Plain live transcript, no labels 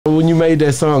When you made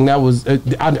that song, that was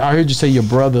I heard you say your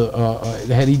brother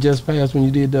had he just passed when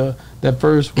you did that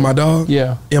first one? My dog?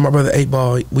 Yeah. Yeah, my brother 8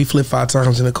 Ball. We flipped 5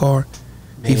 times in the car.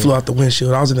 Man. He flew out the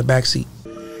windshield. I was in the back seat.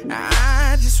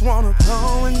 I just wanna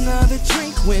pour another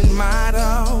drink with my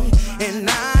dog, and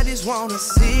I just wanna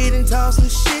sit and talk some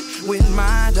shit with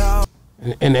my dog.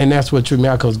 And that's what tripped me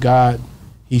out, because God,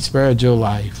 he spared your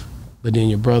life, but then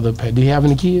your brother, did he have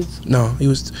any kids? No, he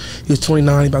was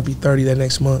 29, he about to be 30 that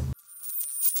next month.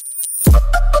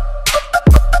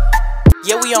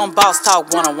 Yeah, we on Boss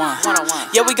Talk 101.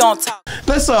 Yeah, we gonna talk.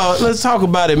 Let's talk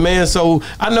about it, man. So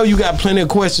I know you got plenty of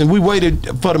questions. We waited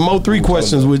for the MO3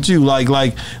 questions with you. Like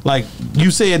you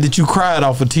said that you cried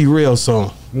off a T-Rell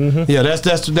song. Yeah,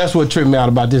 that's what tripped me out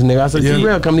about this nigga. I said,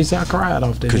 T-Rell come, he said I cried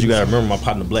off that. Because you gotta remember, my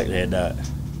partner Black had died.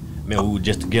 Man, we were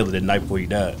just together the night before he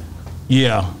died.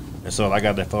 Yeah. And so I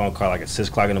got that phone call like at 6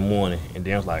 o'clock in the morning, and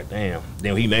then I was like, damn.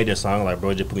 Then when he made that song, like,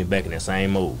 bro, just put me back in that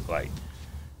same mode. Like,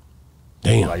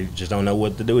 damn. Like, you just don't know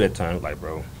what to do that time. Like,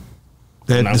 bro.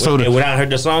 When I heard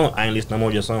the song, I ain't listen no more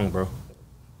to your song, bro.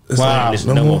 Wow. I ain't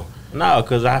listen no more. No,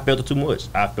 because I felt it too much.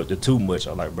 I felt it too much.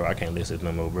 I'm like, bro, I can't listen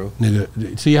no more, bro.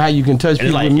 Nigga, see how you can touch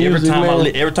people like with music,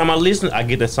 every time I listen, I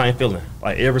get that same feeling.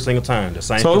 Like, every single time, the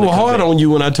same so feeling. it was hard on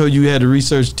you when I told you you had to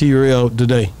research T-Rell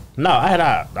today. No,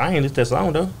 I ain't listen to that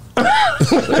song, though.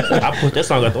 I put that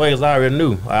song out the way because I already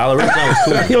knew. I already thought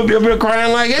it was cool. You'll be up here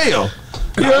crying like hell.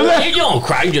 You know what I mean? You don't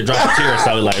cry, you just drop a tear.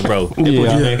 So like, bro, they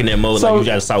put you back in that mode, so, like you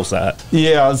got a south side.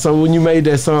 Yeah, so when you made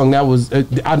that song, that was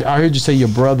I heard you say your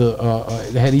brother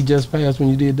had he just passed when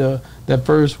you did that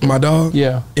first one? My dog?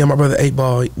 Yeah. Yeah, my brother 8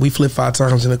 Ball. We flipped 5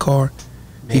 times in the car.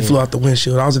 Man. He flew out the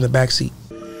windshield. I was in the back seat.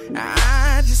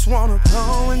 I just wanna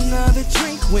pour another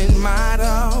drink with my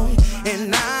dog,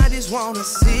 and I just wanna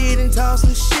sit and talk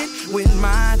some shit with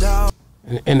my dog.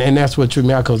 And that's what tripped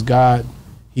me out, because God,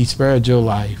 he spared your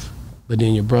life. But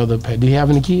then your brother, did he have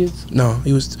any kids? No,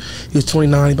 he was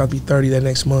 29, he about to be 30 that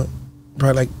next month.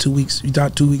 Probably like 2 weeks. He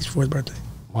died 2 weeks before his birthday.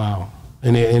 Wow.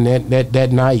 And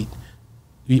that night,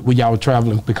 y'all were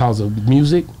traveling because of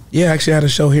music? Yeah, actually I had a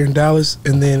show here in Dallas,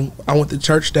 and then I went to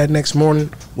church that next morning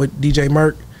with DJ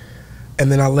Merck, and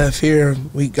then I left here.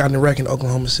 We got in a wreck in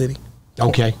Oklahoma City.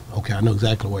 Okay, I know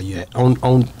exactly where you at. On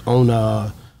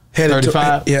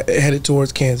 35? Yeah, headed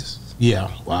towards Kansas.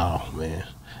 Yeah, wow, man.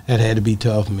 That had to be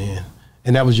tough, man.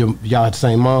 And that was y'all had the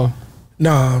same mom?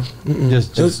 Nah,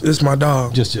 it's my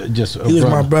dog. Just he was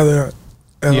my brother.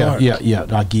 Yeah,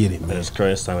 I get it, man. That's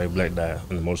crazy. Time Black died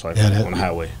on the motorcycle on the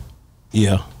highway.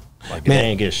 Yeah, like they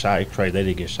didn't get shot. It's crazy. They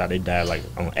didn't get shot. They died like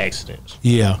on accidents.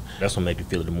 Yeah, that's what make you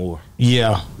feel it more.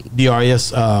 Yeah,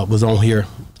 DRS was on here,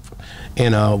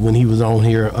 and when he was on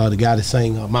here, the guy that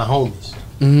sang "My Homies."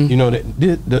 You know the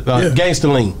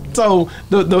Gangsta Lean. So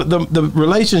the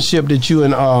relationship that you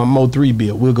and MO3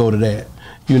 built, we'll go to that.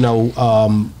 You know,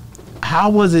 how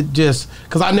was it? Just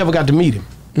because I never got to meet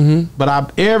him,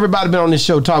 but everybody been on this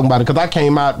show talking about it, because I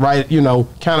came out right, you know,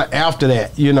 kind of after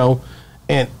that, you know,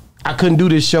 and I couldn't do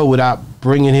this show without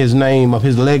bringing his name of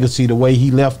his legacy, the way he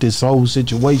left this whole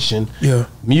situation,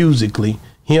 musically.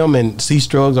 Him and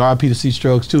C-Strugs, R.I.P to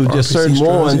C-Strugs too. Just certain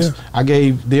ones, I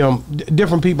gave them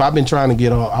different people. I've been trying to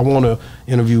get. I want to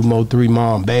interview MO3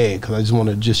 mom bad, because I just want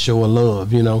to just show her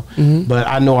love, you know. But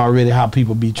I know already how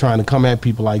people be trying to come at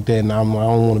people like that, and I don't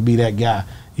want to be that guy,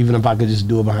 even if I could just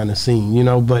do it behind the scene, you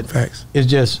know. But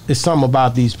it's something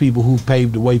about these people who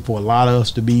paved the way for a lot of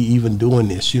us to be even doing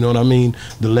this. You know what I mean?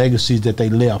 The legacies that they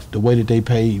left, the way that they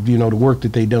paved, you know, the work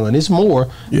that they done. It's more,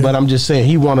 but I'm just saying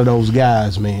he one of those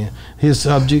guys, man. His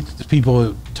subject,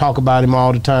 people talk about him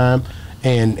all the time,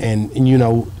 and you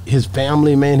know his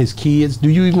family, man, his kids. Do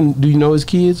you know his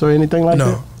kids or anything like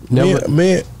that? No,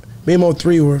 me and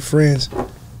MO3 were friends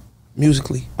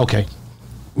musically. Okay.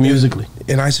 Musically.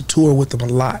 And I used to tour with them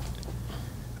a lot.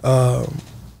 I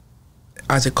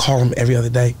used to call them every other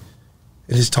day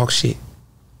and just talk shit.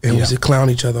 And we used to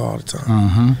clown each other all the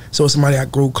time. So it's somebody I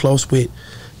grew close with,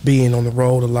 being on the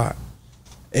road a lot.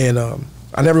 And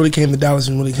I never really came to Dallas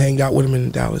and really hang out with him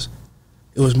in Dallas.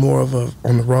 It was more of a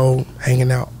on the road, hanging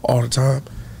out all the time,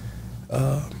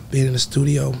 being in the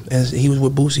studio. And he was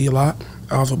with Boosie a lot.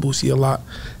 I was with Boosie a lot.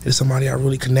 It's somebody I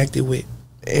really connected with.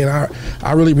 And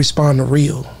I really respond to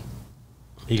real.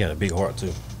 He got a big heart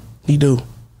too. He do.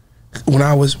 When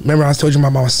remember I told you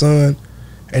about my son,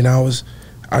 and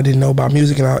I didn't know about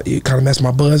music, and it kind of messed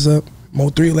my buzz up.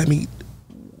 MO3 let me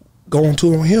go on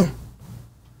tour with him.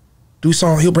 Do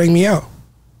song, he'll bring me out.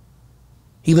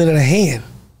 He lent it a hand.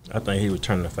 I think he was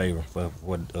turning a favor for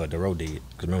what Dawg did.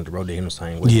 Because remember, Dawg did him the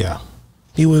same way. Yeah.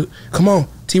 He would, come on,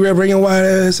 T-Rell, bring your white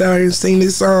ass out here and sing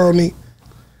this song, man.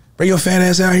 Bring your fat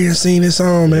ass out here and sing this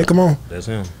song, man. Come on. That's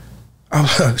him.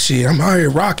 Shit, I'm out here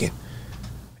rocking.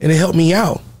 And it helped me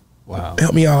out. Wow. It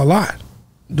helped me out a lot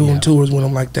doing tours with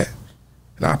him like that.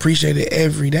 And I appreciate it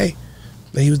every day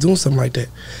that he was doing something like that.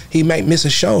 He might miss a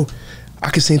show. I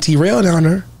could send T-Rell down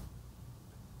there.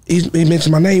 He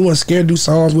mentioned my name. He wasn't scared to do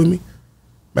songs with me.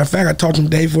 Matter of fact, I talked to him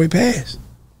the day before he passed.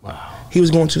 Wow. He was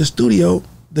going to the studio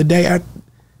the day after.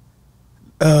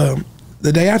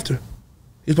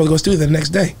 He was supposed to go to the studio the next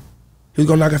day. He was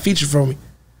gonna knock a feature from me.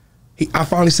 I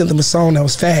finally sent him a song that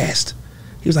was fast.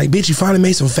 He was like, bitch, you finally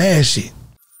made some fast shit.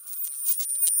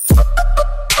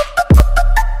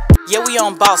 Yeah, we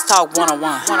on Boss Talk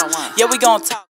 101. Yeah, we gonna talk.